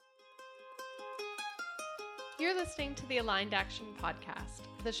You're listening to the Aligned Action Podcast,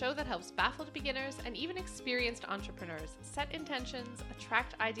 the show that helps baffled beginners and even experienced entrepreneurs set intentions,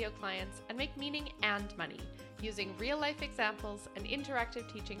 attract ideal clients, and make meaning and money using real-life examples, an interactive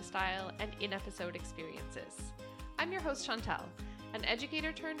teaching style, and in-episode experiences. I'm your host, Chantal, an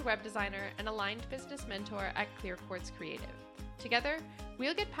educator turned web designer and aligned business mentor at Clear Quartz Creative. Together,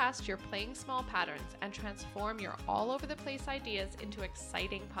 we'll get past your playing small patterns and transform your all-over-the-place ideas into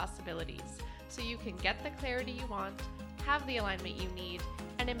exciting possibilities, so you can get the clarity you want, have the alignment you need,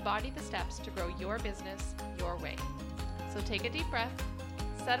 and embody the steps to grow your business your way. So take a deep breath,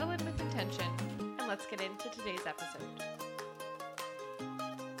 settle in with intention, and let's get into today's episode.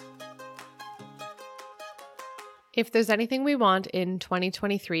 If there's anything we want in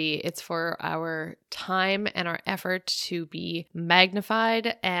 2023, it's for our time and our effort to be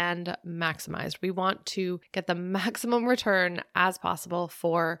magnified and maximized. We want to get the maximum return as possible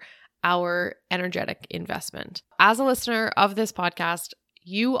for our energetic investment. As a listener of this podcast,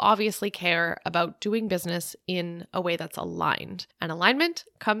 you obviously care about doing business in a way that's aligned. And alignment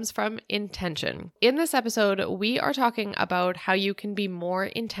comes from intention. In this episode, we are talking about how you can be more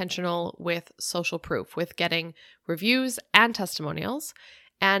intentional with social proof, with getting reviews and testimonials,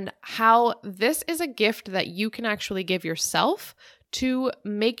 and how this is a gift that you can actually give yourself to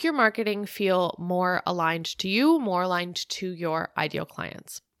make your marketing feel more aligned to you, more aligned to your ideal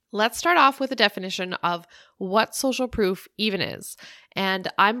clients. Let's start off with a definition of what social proof even is. And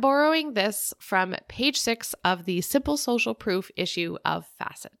I'm borrowing this from page 6 of the Simple Social Proof issue of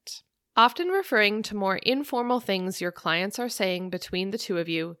Facet. Often referring to more informal things your clients are saying between the two of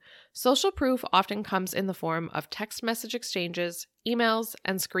you, social proof often comes in the form of text message exchanges, emails,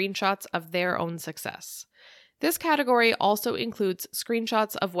 and screenshots of their own success. This category also includes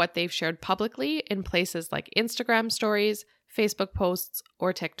screenshots of what they've shared publicly in places like Instagram stories, Facebook posts,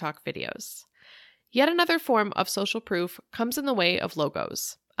 or TikTok videos. Yet another form of social proof comes in the way of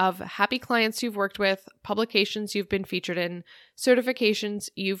logos, of happy clients you've worked with, publications you've been featured in, certifications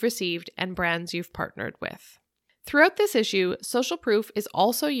you've received, and brands you've partnered with. Throughout this issue, social proof is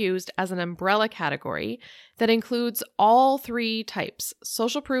also used as an umbrella category that includes all three types: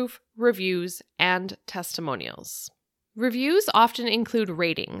 social proof, reviews, and testimonials. Reviews often include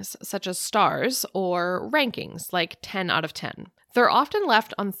ratings, such as stars, or rankings, like 10 out of 10. They're often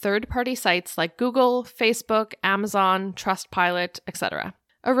left on third-party sites like Google, Facebook, Amazon, Trustpilot, etc.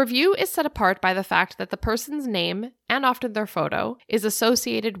 A review is set apart by the fact that the person's name, and often their photo, is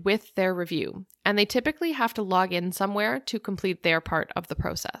associated with their review, and they typically have to log in somewhere to complete their part of the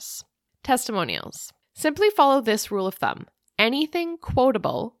process. Testimonials. Simply follow this rule of thumb. Anything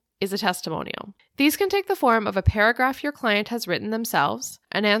quotable is a testimonial. These can take the form of a paragraph your client has written themselves,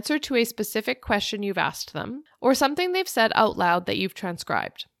 an answer to a specific question you've asked them, or something they've said out loud that you've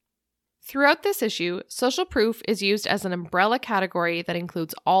transcribed. Throughout this issue, social proof is used as an umbrella category that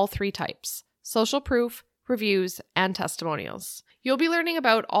includes all three types: social proof, reviews, and testimonials. You'll be learning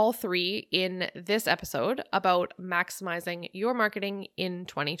about all three in this episode about maximizing your marketing in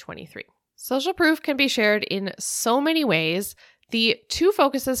 2023. Social proof can be shared in so many ways. The two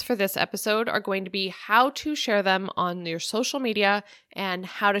focuses for this episode are going to be how to share them on your social media and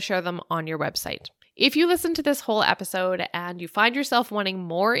how to share them on your website. If you listen to this whole episode and you find yourself wanting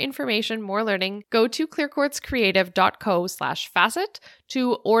more information, more learning, go to clearquartzcreative.co/facet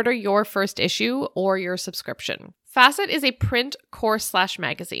to order your first issue or your subscription. Facet is a print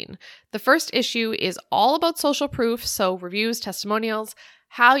course/magazine. The first issue is all about social proof, so reviews, testimonials,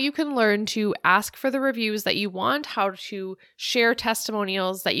 how you can learn to ask for the reviews that you want, how to share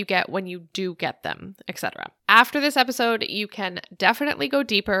testimonials that you get when you do get them, etc. After this episode, you can definitely go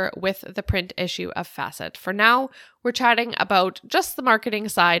deeper with the print issue of Facet. For now, we're chatting about just the marketing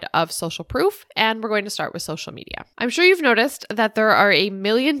side of social proof, and we're going to start with social media. I'm sure you've noticed that there are a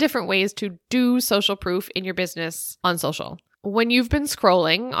million different ways to do social proof in your business on social. When you've been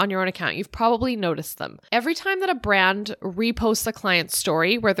scrolling on your own account, you've probably noticed them. Every time that a brand reposts a client's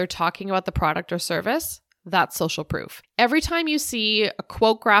story where they're talking about the product or service, that's social proof. Every time you see a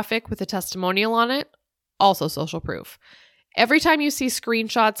quote graphic with a testimonial on it, also social proof. Every time you see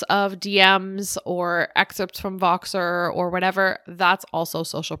screenshots of DMs or excerpts from Voxer or whatever, that's also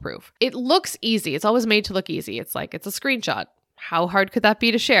social proof. It looks easy. It's always made to look easy. It's like, it's a screenshot. How hard could that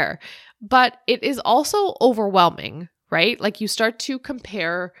be to share? But it is also overwhelming, right? Like, you start to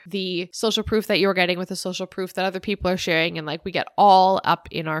compare the social proof that you're getting with the social proof that other people are sharing, and like, we get all up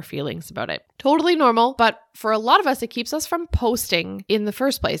in our feelings about it. Totally normal, but for a lot of us, it keeps us from posting in the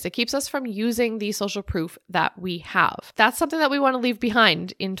first place. It keeps us from using the social proof that we have. That's something that we want to leave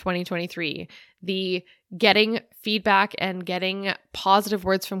behind in 2023. The getting feedback and getting positive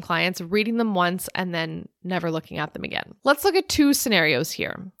words from clients, reading them once, and then never looking at them again. Let's look at 2 scenarios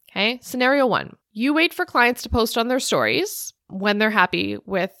here. Okay. Scenario 1, you wait for clients to post on their stories when they're happy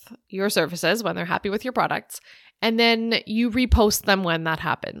with your services, when they're happy with your products, and then you repost them when that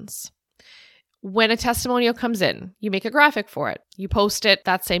happens. When a testimonial comes in, you make a graphic for it. You post it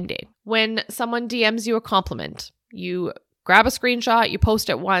that same day. When someone DMs you a compliment, you grab a screenshot, you post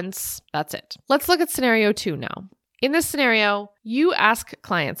it once, that's it. Let's look at scenario 2 now. In this scenario, you ask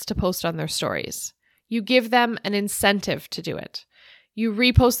clients to post on their stories. You give them an incentive to do it. You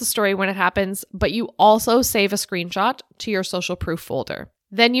repost the story when it happens, but you also save a screenshot to your social proof folder.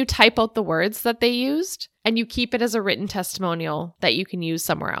 Then you type out the words that they used and you keep it as a written testimonial that you can use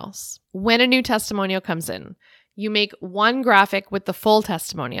somewhere else. When a new testimonial comes in, you make one graphic with the full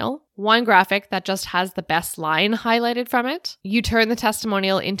testimonial, one graphic that just has the best line highlighted from it. You turn the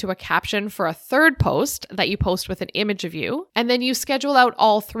testimonial into a caption for a third post that you post with an image of you, and then you schedule out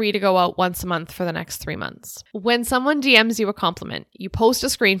all 3 to go out once a month for the next 3 months. When someone DMs you a compliment, you post a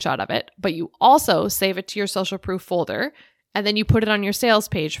screenshot of it, but you also save it to your social proof folder, and then you put it on your sales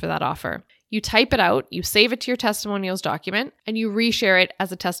page for that offer. You type it out, you save it to your testimonials document, and you reshare it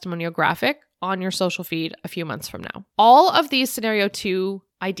as a testimonial graphic on your social feed a few months from now. All of these scenario 2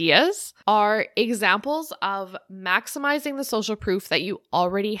 ideas are examples of maximizing the social proof that you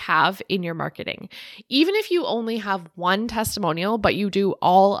already have in your marketing. Even if you only have one testimonial, but you do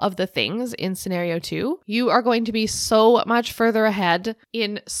all of the things in scenario 2, you are going to be so much further ahead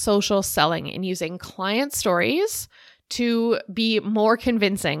in social selling and using client stories to be more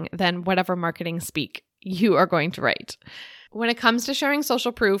convincing than whatever marketing speak you are going to write. When it comes to sharing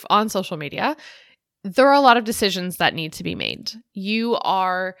social proof on social media, there are a lot of decisions that need to be made. You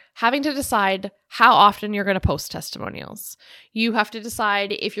are having to decide how often you're going to post testimonials. You have to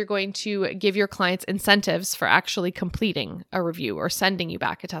decide if you're going to give your clients incentives for actually completing a review or sending you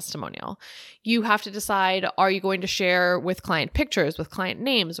back a testimonial. You have to decide, are you going to share with client pictures, with client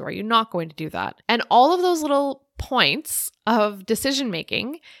names, or are you not going to do that? And all of those little points of decision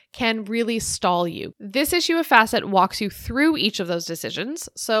making can really stall you. This issue of Facet walks you through each of those decisions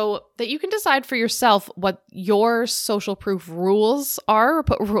so that you can decide for yourself what your social proof rules are, or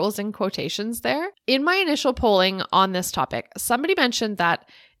put rules in quotations there. In my initial polling on this topic, somebody mentioned that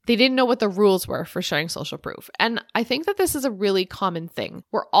they didn't know what the rules were for sharing social proof. And I think that this is a really common thing.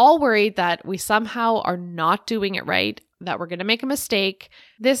 We're all worried that we somehow are not doing it right, that we're going to make a mistake.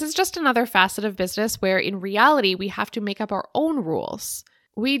 This is just another facet of business where in reality, we have to make up our own rules.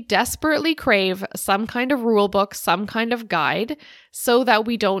 We desperately crave some kind of rule book, some kind of guide, so that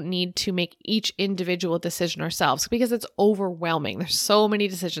we don't need to make each individual decision ourselves because it's overwhelming. There's so many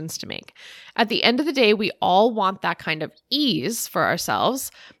decisions to make. At the end of the day, we all want that kind of ease for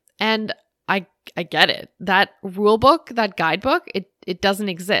ourselves. And I get it. That rule book, that guidebook, it doesn't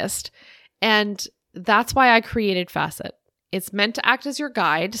exist. And that's why I created Facet. It's meant to act as your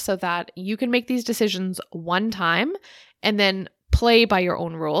guide so that you can make these decisions one time and then play by your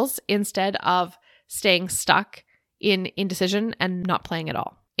own rules instead of staying stuck in indecision and not playing at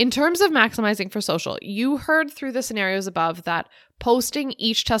all. In terms of maximizing for social, you heard through the scenarios above that posting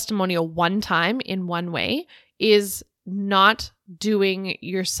each testimonial one time in one way is not doing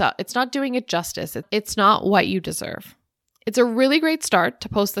yourself. It's not doing it justice. It's not what you deserve. It's a really great start to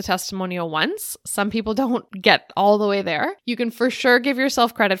post the testimonial once. Some people don't get all the way there. You can for sure give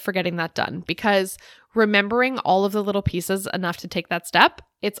yourself credit for getting that done because remembering all of the little pieces enough to take that step,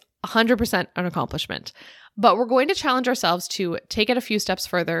 it's 100% an accomplishment. But we're going to challenge ourselves to take it a few steps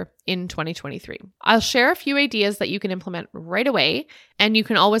further in 2023. I'll share a few ideas that you can implement right away, and you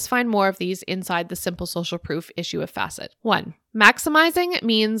can always find more of these inside the Simple Social Proof issue of Facet. 1. Maximizing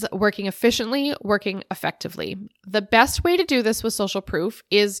means working efficiently, working effectively. The best way to do this with social proof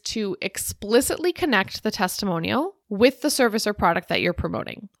is to explicitly connect the testimonial with the service or product that you're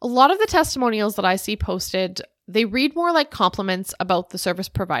promoting. A lot of the testimonials that I see posted, they read more like compliments about the service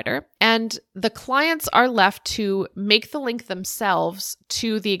provider, and the clients are left to make the link themselves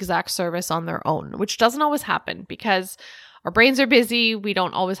to the exact service on their own, which doesn't always happen because our brains are busy. We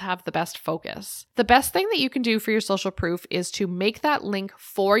don't always have the best focus. The best thing that you can do for your social proof is to make that link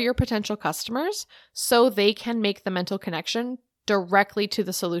for your potential customers so they can make the mental connection directly to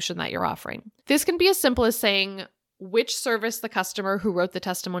the solution that you're offering. This can be as simple as saying which service the customer who wrote the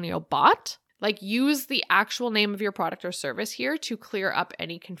testimonial bought. Like, use the actual name of your product or service here to clear up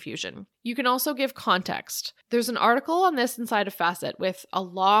any confusion. You can also give context. There's an article on this inside of Facet with a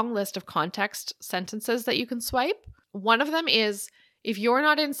long list of context sentences that you can swipe. One of them is, if you're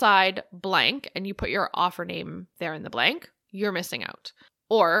not inside blank and you put your offer name there in the blank, you're missing out.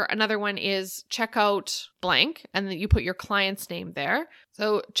 Or another one is check out blank, and then you put your client's name there.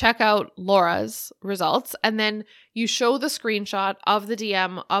 So check out Laura's results, and then you show the screenshot of the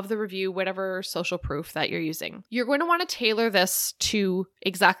DM, of the review, whatever social proof that you're using. You're going to want to tailor this to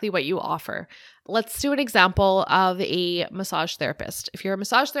exactly what you offer. Let's do an example of a massage therapist. If you're a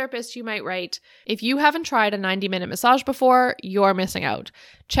massage therapist, you might write, if you haven't tried a 90-minute massage before, you're missing out.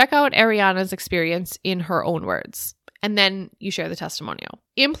 Check out Ariana's experience in her own words. And then you share the testimonial.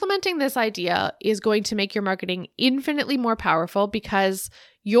 Implementing this idea is going to make your marketing infinitely more powerful because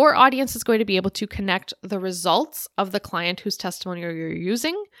your audience is going to be able to connect the results of the client whose testimonial you're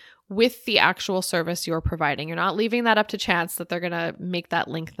using with the actual service you're providing. You're not leaving that up to chance that they're going to make that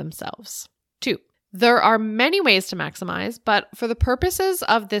link themselves. 2, there are many ways to maximize, but for the purposes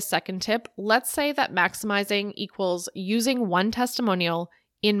of this second tip, let's say that maximizing equals using one testimonial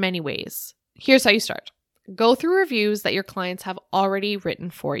in many ways. Here's how you start. Go through reviews that your clients have already written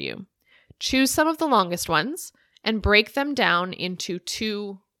for you. Choose some of the longest ones and break them down into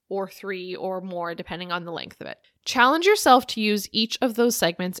 2 or 3 or more, depending on the length of it. Challenge yourself to use each of those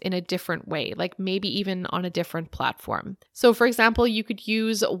segments in a different way, like maybe even on a different platform. So for example, you could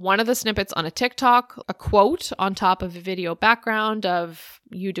use one of the snippets on a TikTok, a quote on top of a video background of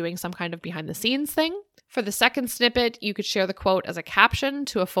you doing some kind of behind the scenes thing. For the second snippet, you could share the quote as a caption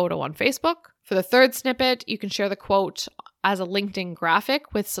to a photo on Facebook. For the third snippet, you can share the quote as a LinkedIn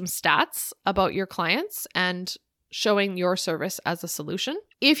graphic with some stats about your clients and showing your service as a solution.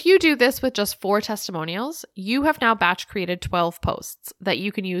 If you do this with just 4 testimonials, you have now batch created 12 posts that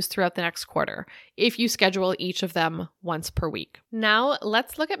you can use throughout the next quarter if you schedule each of them once per week. Now,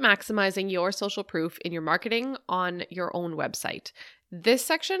 let's look at maximizing your social proof in your marketing on your own website. This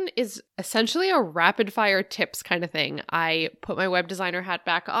section is essentially a rapid fire tips kind of thing. I put my web designer hat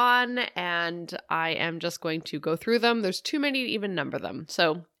back on and I am just going to go through them. There's too many to even number them.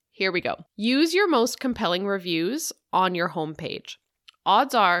 So here we go. Use your most compelling reviews on your homepage.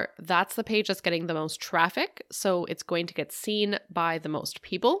 Odds are that's the page that's getting the most traffic, so it's going to get seen by the most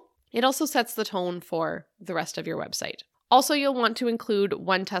people. It also sets the tone for the rest of your website. Also, you'll want to include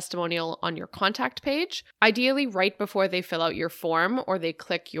one testimonial on your contact page, ideally right before they fill out your form or they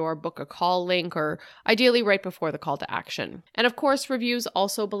click your book a call link, or ideally right before the call to action. And of course, reviews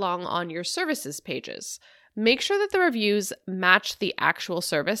also belong on your services pages. Make sure that the reviews match the actual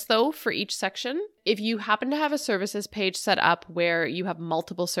service though for each section. If you happen to have a services page set up where you have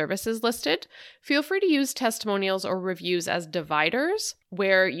multiple services listed, feel free to use testimonials or reviews as dividers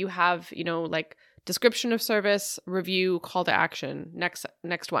where you have, like description of service, review, call to action,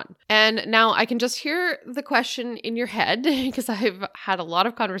 next one. And now I can just hear the question in your head because I've had a lot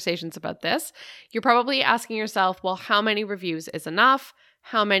of conversations about this. You're probably asking yourself, well, how many reviews is enough?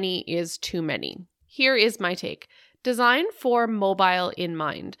 How many is too many? Here is my take. Design for mobile in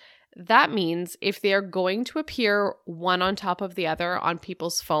mind. That means if they're going to appear one on top of the other on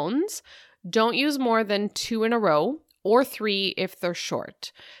people's phones, don't use more than 2 in a row or 3 if they're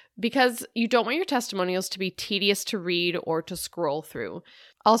short, because you don't want your testimonials to be tedious to read or to scroll through.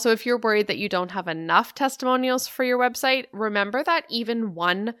 Also, if you're worried that you don't have enough testimonials for your website, remember that even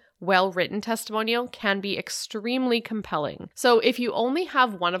one well-written testimonial can be extremely compelling. So if you only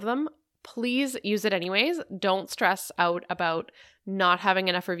have one of them, please use it anyways. Don't stress out about not having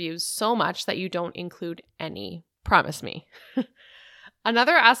enough reviews so much that you don't include any. Promise me.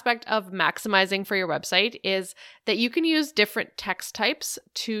 Another aspect of maximizing for your website is that you can use different text types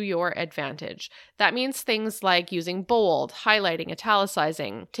to your advantage. That means things like using bold, highlighting,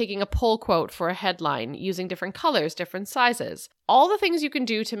 italicizing, taking a pull quote for a headline, using different colors, different sizes. All the things you can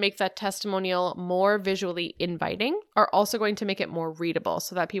do to make that testimonial more visually inviting are also going to make it more readable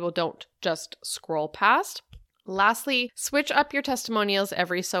so that people don't just scroll past. Lastly, switch up your testimonials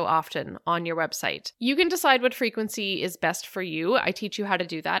every so often on your website. You can decide what frequency is best for you. I teach you how to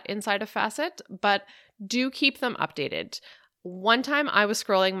do that inside of Facet, but do keep them updated. One time I was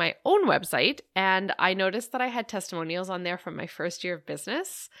scrolling my own website and I noticed that I had testimonials on there from my first year of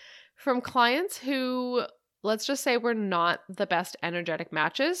business from clients who, let's just say, were not the best energetic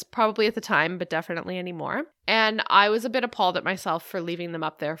matches, probably at the time, but definitely anymore. And I was a bit appalled at myself for leaving them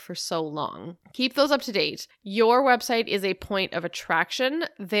up there for so long. Keep those up to date. Your website is a point of attraction.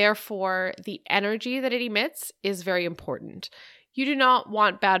 Therefore, the energy that it emits is very important. You do not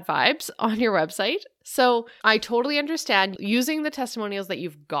want bad vibes on your website. So I totally understand using the testimonials that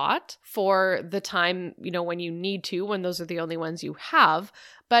you've got for the time, when you need to, when those are the only ones you have.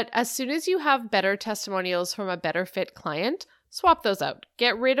 But as soon as you have better testimonials from a better fit client, swap those out.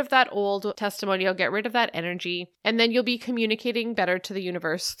 Get rid of that old testimonial, get rid of that energy, and then you'll be communicating better to the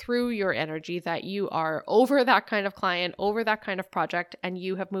universe through your energy that you are over that kind of client, over that kind of project, and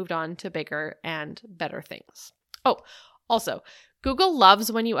you have moved on to bigger and better things. Oh, also, Google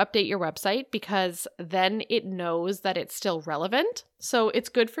loves when you update your website because then it knows that it's still relevant. So it's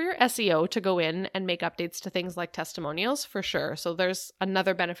good for your SEO to go in and make updates to things like testimonials for sure. So there's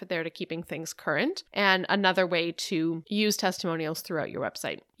another benefit there to keeping things current and another way to use testimonials throughout your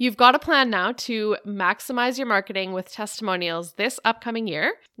website. You've got a plan now to maximize your marketing with testimonials this upcoming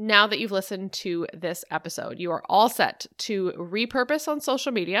year. Now that you've listened to this episode, you are all set to repurpose on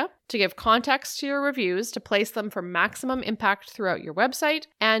social media, to give context to your reviews, to place them for maximum impact throughout your website,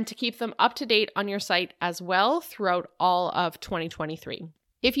 and to keep them up to date on your site as well throughout all of 2023.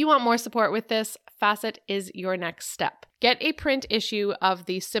 If you want more support with this, Facet is your next step. Get a print issue of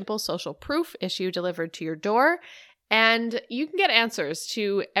the Simple Social Proof issue delivered to your door, and you can get answers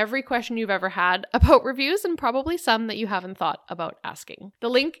to every question you've ever had about reviews and probably some that you haven't thought about asking. The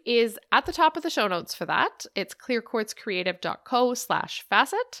link is at the top of the show notes for that. It's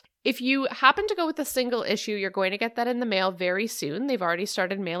clearquartzcreative.co/facet. If you happen to go with a single issue, you're going to get that in the mail very soon. They've already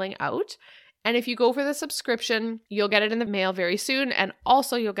started mailing out. And if you go for the subscription, you'll get it in the mail very soon. And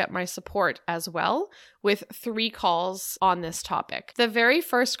also you'll get my support as well with 3 calls on this topic. The very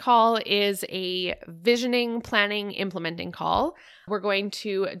first call is a visioning, planning, implementing call. We're going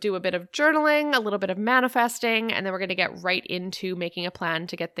to do a bit of journaling, a little bit of manifesting, and then we're going to get right into making a plan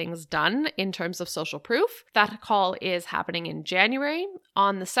to get things done in terms of social proof. That call is happening in January.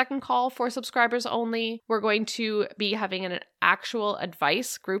 On the second call for subscribers only, we're going to be having an actual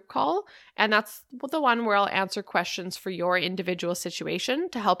advice group call, and that's the one where I'll answer questions for your individual situation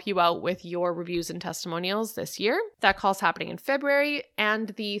to help you out with your reviews and testimonials this year. That call's happening in February, and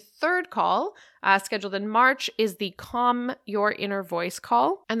the third call, scheduled in March, is the Calm Your Inner Voice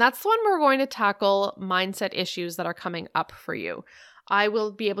call, and that's the one where we're going to tackle mindset issues that are coming up for you. I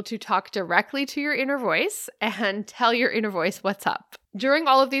will be able to talk directly to your inner voice and tell your inner voice what's up. During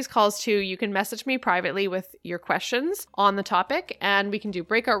all of these calls too, you can message me privately with your questions on the topic, and we can do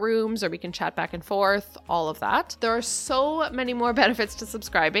breakout rooms or we can chat back and forth, all of that. There are so many more benefits to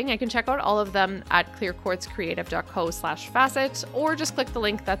subscribing. I can check out all of them at clearquartzcreative.co/facet or just click the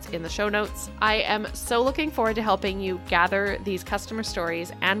link that's in the show notes. I am so looking forward to helping you gather these customer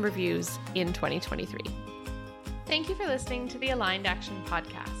stories and reviews in 2023. Thank you for listening to the Aligned Action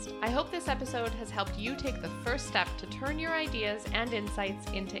Podcast. I hope this episode has helped you take the first step to turn your ideas and insights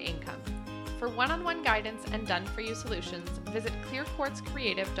into income. For one-on-one guidance and done-for-you solutions, visit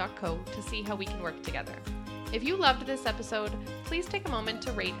clearquartzcreative.co to see how we can work together. If you loved this episode, please take a moment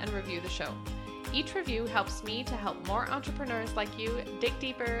to rate and review the show. Each review helps me to help more entrepreneurs like you dig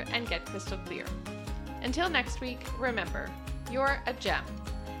deeper and get crystal clear. Until next week, remember, you're a gem.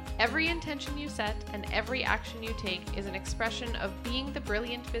 Every intention you set and every action you take is an expression of being the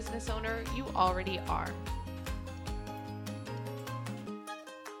brilliant business owner you already are.